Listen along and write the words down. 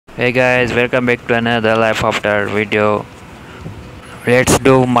Hey guys, welcome back to another Lifeafter video. Let's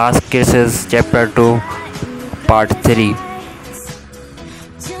do Mass Cases Chapter 2 Part 3.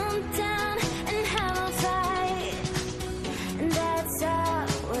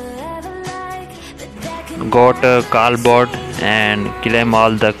 Go to Callboard and claim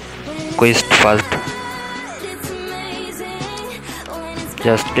all the quest first.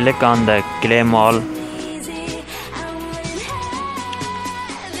 Just click on the claim all.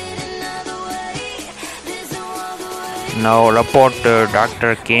 Now report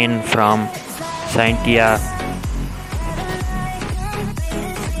Dr. Kane from Cynthia.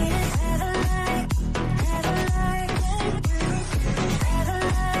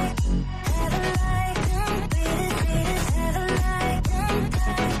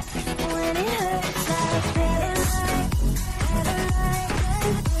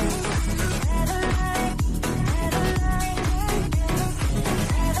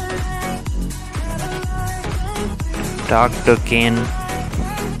 Talk to Kane.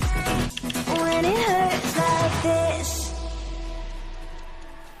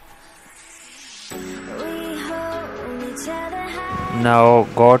 Now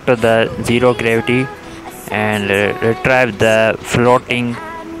go to the zero gravity and retrieve the floating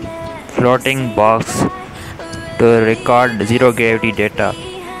box to record zero gravity data.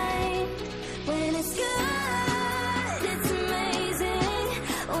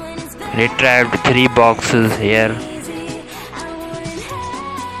 Retrieved 3 boxes here.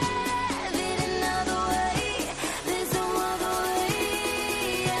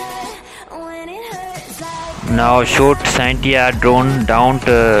 Now shoot Cynthia drone down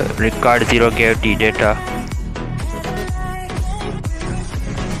to record zero gravity data.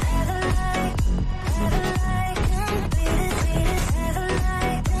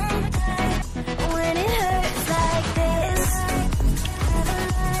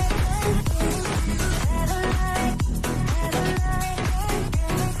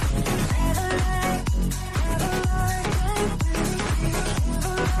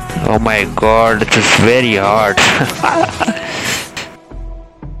 Oh my god, this is very hard.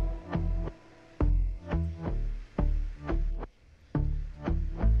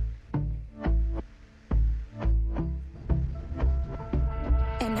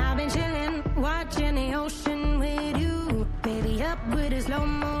 And I've been chilling, watching the ocean with you. Baby up with a slow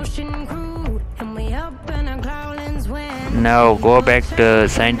motion crew. And we up in our clouds when Now go back to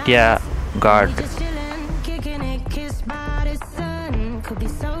Cynthia guard. just chilling, kicking it, kissed by the sun. Could be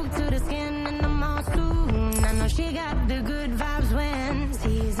soaked to the skin and I'm all soon. I know she got the good vibes when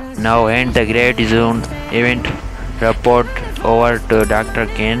seasons Now end the Great Zone event. Report over to Dr.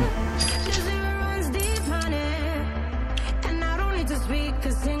 Kane. runs deep, honey. And I don't need to speak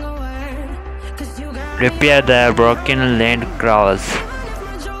a single word. 'Cause you got me Repair the broken land cross.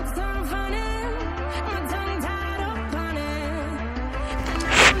 my jokes are funny. My tongue tied up on it.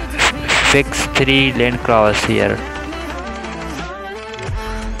 Fix 3 lane cross here.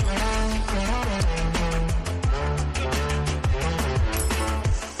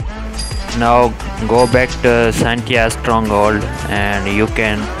 Now go back to Cynthia stronghold and you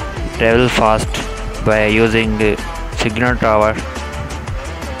can travel fast by using the signal tower.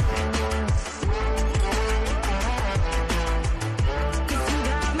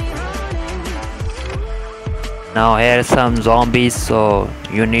 Now here are some zombies, so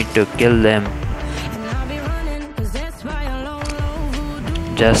you need to kill them. And I'll be running, possessed by a low, low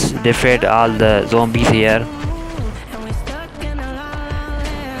voodoo. Just defeat all the zombies here. And we're stuck in a la la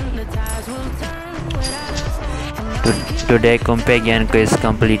land. The tides will turn with us. And Today companion quest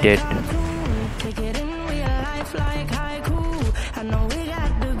completed. take it in real life like haiku. I know we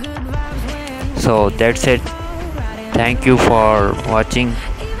got the good vibes when So that's it. Thank you for watching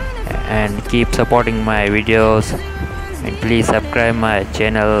and keep supporting my videos and please subscribe my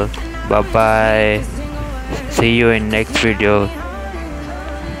channel. Bye bye. See you in next video.